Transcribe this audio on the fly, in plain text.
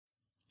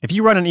If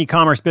you run an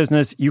e-commerce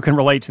business, you can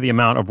relate to the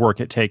amount of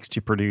work it takes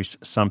to produce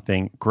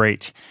something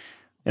great.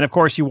 And of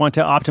course, you want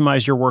to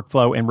optimize your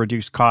workflow and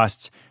reduce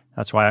costs.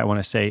 That's why I want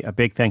to say a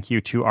big thank you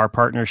to our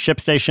partner,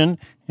 ShipStation,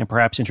 and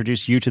perhaps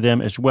introduce you to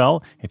them as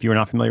well. If you're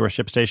not familiar with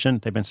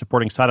ShipStation, they've been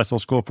supporting Side Hustle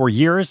School for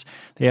years.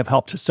 They have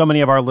helped so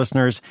many of our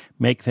listeners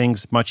make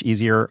things much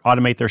easier,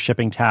 automate their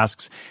shipping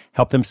tasks,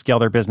 help them scale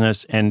their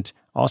business, and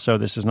also,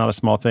 this is not a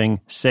small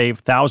thing, save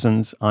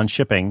thousands on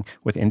shipping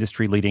with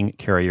industry-leading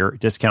carrier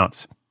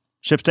discounts.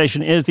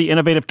 ShipStation is the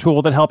innovative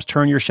tool that helps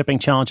turn your shipping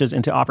challenges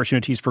into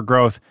opportunities for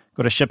growth.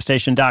 Go to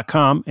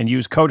ShipStation.com and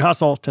use code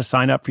HUSTLE to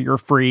sign up for your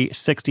free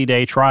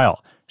 60-day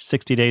trial.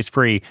 60 days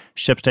free.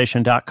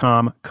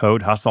 ShipStation.com,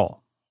 code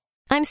HUSTLE.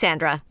 I'm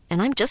Sandra,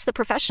 and I'm just the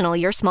professional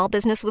your small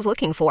business was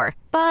looking for.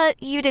 But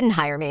you didn't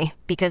hire me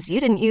because you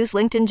didn't use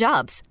LinkedIn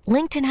Jobs.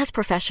 LinkedIn has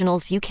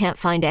professionals you can't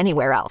find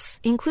anywhere else,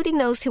 including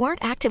those who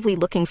aren't actively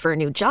looking for a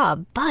new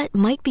job, but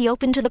might be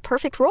open to the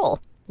perfect role,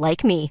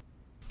 like me.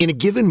 In a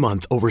given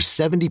month, over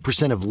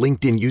 70% of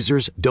LinkedIn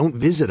users don't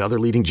visit other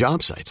leading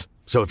job sites.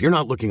 So if you're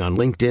not looking on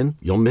LinkedIn,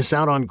 you'll miss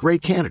out on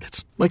great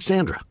candidates like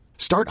Sandra.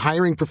 Start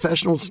hiring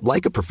professionals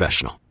like a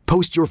professional.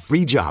 Post your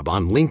free job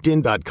on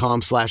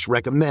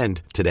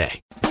linkedin.com/recommend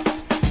today.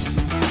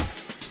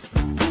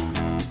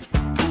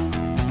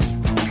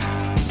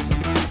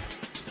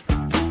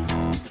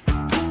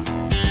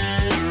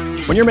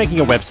 When you're making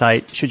a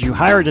website, should you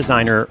hire a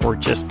designer or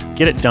just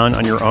get it done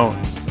on your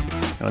own?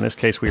 Now, in this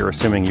case, we are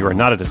assuming you are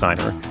not a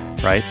designer,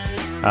 right?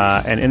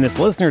 And in this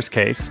listener's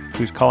case,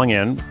 who's calling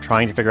in,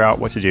 trying to figure out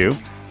what to do,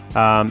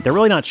 they're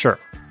really not sure.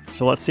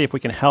 So let's see if we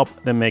can help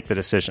them make the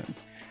decision.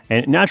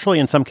 And naturally,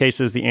 in some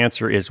cases, the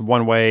answer is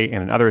one way,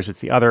 and in others,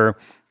 it's the other.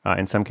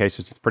 In some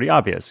cases, it's pretty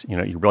obvious.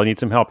 You really need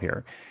some help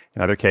here.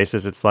 In other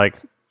cases, it's like,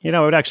 it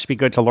would actually be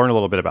good to learn a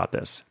little bit about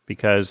this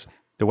because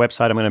the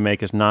website I'm going to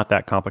make is not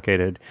that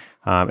complicated.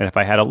 And if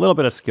I had a little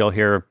bit of skill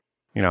here,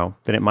 then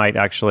it might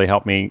actually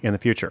help me in the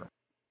future.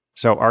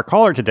 So our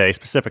caller today,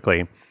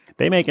 specifically,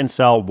 they make and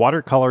sell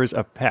watercolors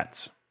of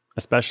pets,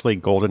 especially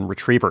golden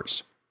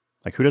retrievers.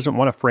 Like, who doesn't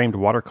want a framed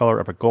watercolor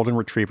of a golden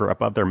retriever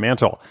above their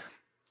mantle?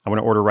 I want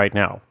to order right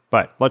now.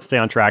 But let's stay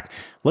on track.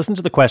 Listen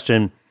to the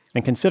question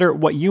and consider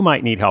what you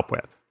might need help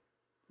with.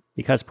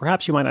 Because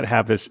perhaps you might not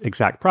have this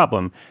exact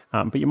problem,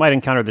 but you might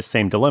encounter the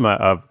same dilemma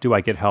of, do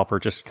I get help or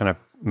just kind of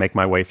make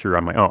my way through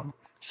on my own?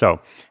 So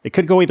it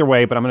could go either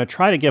way, but I'm going to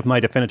try to give my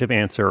definitive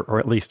answer, or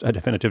at least a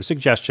definitive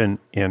suggestion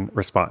in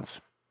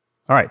response.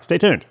 All right, stay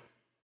tuned.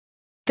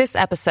 This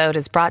episode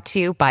is brought to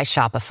you by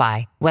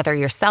Shopify. Whether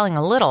you're selling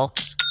a little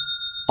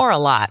or a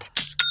lot,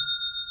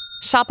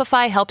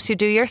 Shopify helps you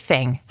do your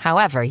thing,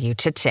 however you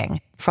cha-ching.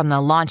 From the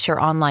launch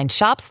your online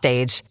shop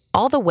stage,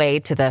 all the way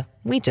to the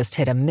we just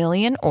hit 1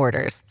 million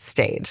orders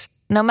stage.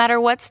 No matter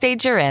what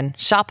stage you're in,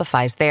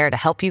 Shopify's there to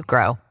help you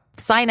grow.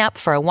 Sign up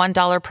for a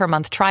 $1 per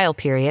month trial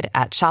period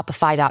at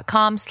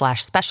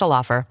shopify.com/special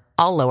offer,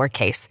 all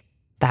lowercase.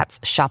 That's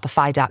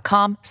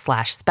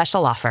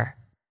shopify.com/special offer.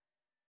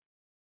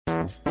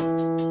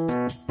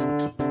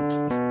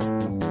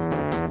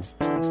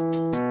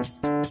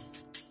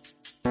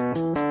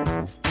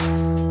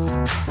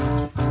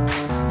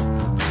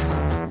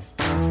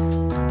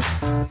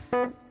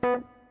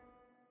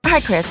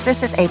 Hi, Chris.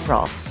 This is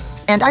April.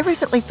 And I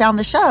recently found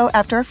the show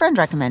after a friend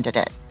recommended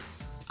it.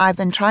 I've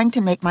been trying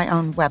to make my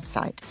own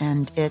website,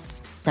 and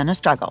it's been a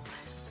struggle.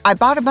 I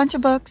bought a bunch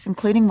of books,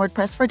 including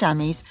WordPress for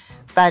Dummies,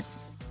 but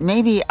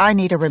maybe I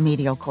need a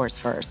remedial course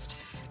first.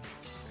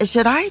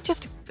 Should I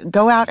just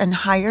go out and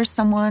hire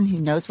someone who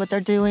knows what they're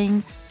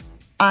doing?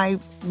 I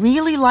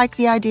really like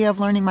the idea of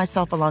learning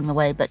myself along the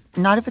way, but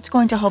not if it's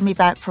going to hold me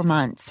back for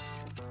months.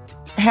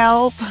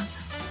 Help.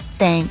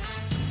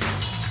 Thanks.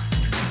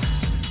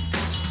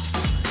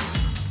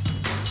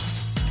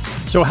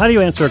 So how do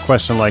you answer a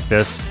question like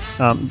this?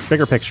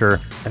 Bigger picture,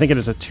 I think it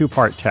is a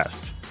two-part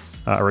test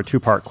or a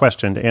two-part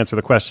question to answer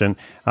the question.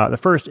 The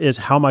first is,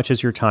 how much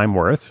is your time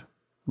worth?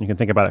 You can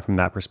think about it from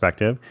that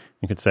perspective.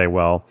 You could say,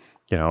 well,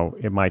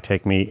 it might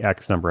take me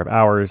X number of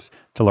hours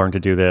to learn to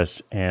do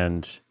this.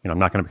 And, I'm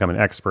not going to become an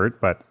expert,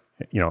 but,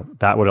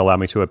 that would allow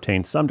me to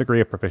obtain some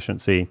degree of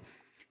proficiency.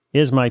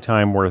 Is my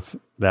time worth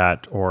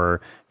that?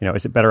 Or,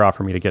 is it better off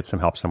for me to get some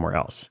help somewhere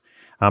else?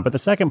 But the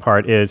second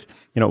part is,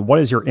 what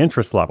is your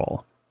interest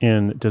level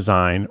in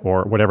design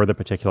or whatever the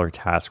particular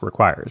task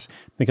requires?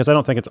 Because I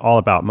don't think it's all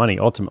about money.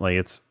 Ultimately,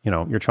 it's,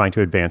 you're trying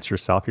to advance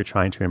yourself, you're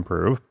trying to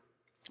improve,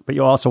 but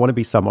you also want to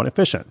be somewhat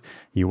efficient.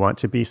 You want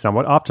to be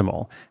somewhat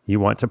optimal. You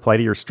want to play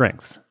to your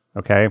strengths,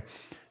 okay?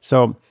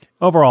 So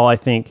overall, I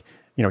think,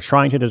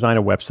 trying to design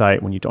a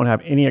website when you don't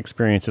have any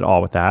experience at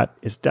all with that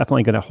is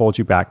definitely going to hold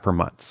you back for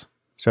months.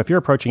 So if you're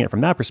approaching it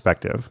from that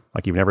perspective,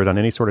 like you've never done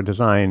any sort of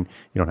design,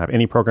 you don't have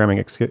any programming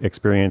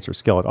experience or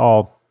skill at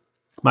all,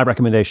 my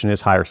recommendation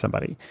is hire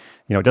somebody.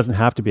 It doesn't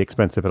have to be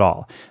expensive at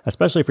all,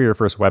 especially for your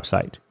first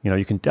website.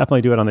 You can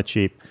definitely do it on the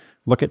cheap.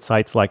 Look at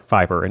sites like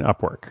Fiverr and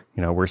Upwork,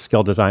 where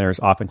skilled designers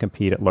often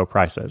compete at low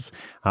prices.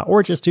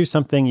 Or just do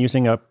something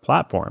using a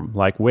platform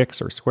like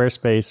Wix or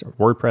Squarespace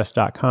or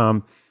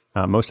WordPress.com.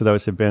 Most of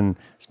those have been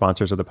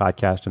sponsors of the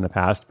podcast in the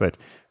past, but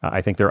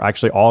I think they're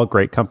actually all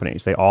great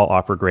companies. They all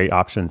offer great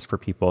options for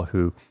people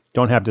who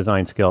don't have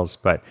design skills,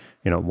 but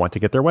want to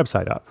get their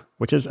website up,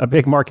 which is a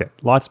big market.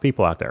 Lots of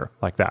people out there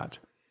like that.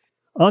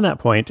 On that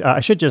point, I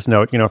should just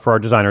note, for our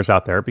designers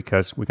out there,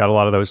 because we got a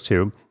lot of those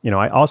too,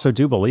 I also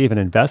do believe in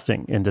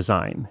investing in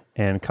design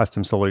and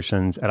custom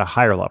solutions at a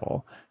higher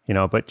level,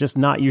 but just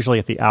not usually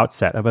at the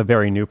outset of a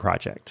very new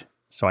project.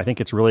 So I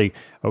think it's really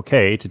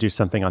okay to do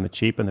something on the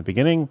cheap in the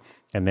beginning.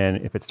 And then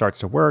if it starts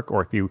to work,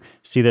 or if you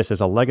see this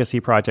as a legacy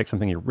project,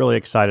 something you're really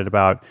excited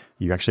about,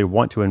 you actually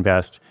want to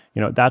invest,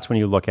 that's when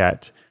you look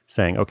at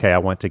saying, okay, I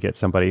want to get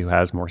somebody who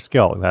has more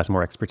skill, who has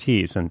more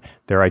expertise, and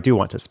there I do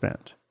want to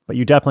spend. But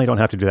you definitely don't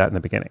have to do that in the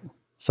beginning.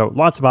 So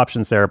lots of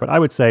options there. But I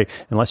would say,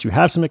 unless you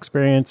have some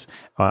experience,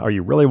 or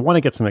you really want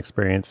to get some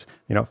experience,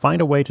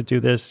 find a way to do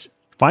this.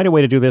 Find a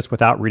way to do this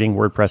without reading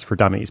WordPress for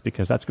Dummies,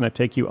 because that's going to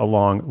take you a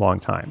long, long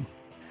time.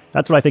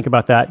 That's what I think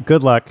about that.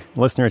 Good luck,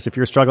 listeners. If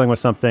you're struggling with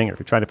something, or if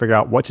you're trying to figure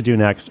out what to do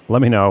next,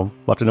 let me know.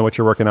 Love to know what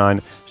you're working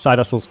on.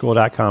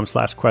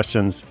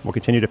 SideHustleSchool.com/questions. We'll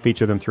continue to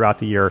feature them throughout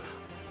the year,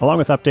 along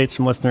with updates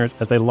from listeners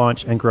as they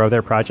launch and grow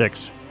their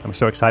projects. I'm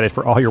so excited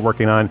for all you're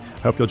working on. I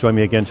hope you'll join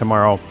me again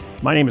tomorrow.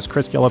 My name is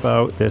Chris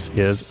Guillebeau. This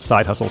is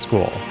Side Hustle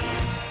School.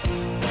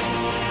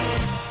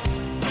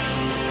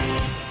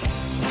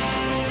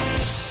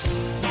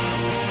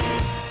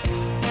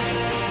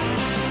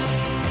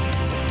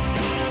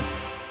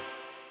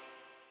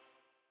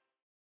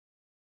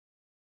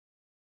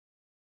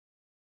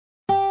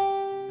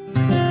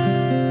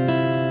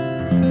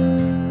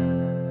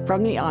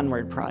 From the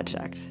Onward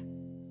Project.